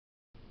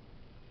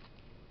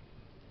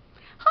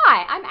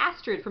I'm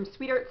Astrid from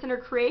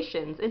Sweetheartsinner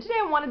Creations, and today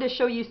I wanted to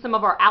show you some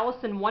of our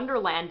Alice in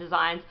Wonderland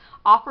designs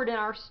offered in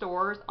our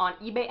stores on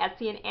eBay,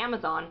 Etsy, and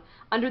Amazon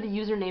under the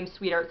username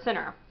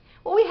Sweetheartsinner.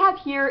 What we have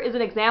here is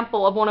an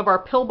example of one of our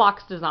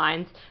pillbox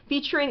designs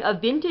featuring a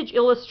vintage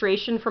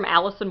illustration from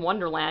Alice in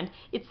Wonderland.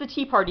 It's the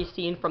tea party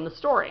scene from the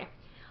story.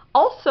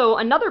 Also,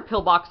 another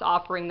pillbox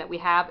offering that we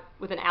have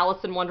with an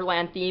Alice in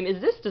Wonderland theme is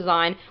this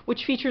design,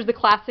 which features the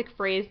classic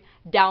phrase,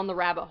 "down the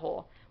rabbit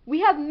hole."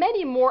 We have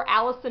many more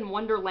Alice in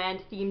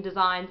Wonderland themed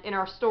designs in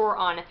our store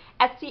on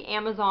Etsy,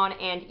 Amazon,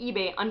 and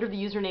eBay under the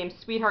username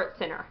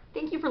Sweetheartsinner.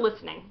 Thank you for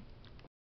listening.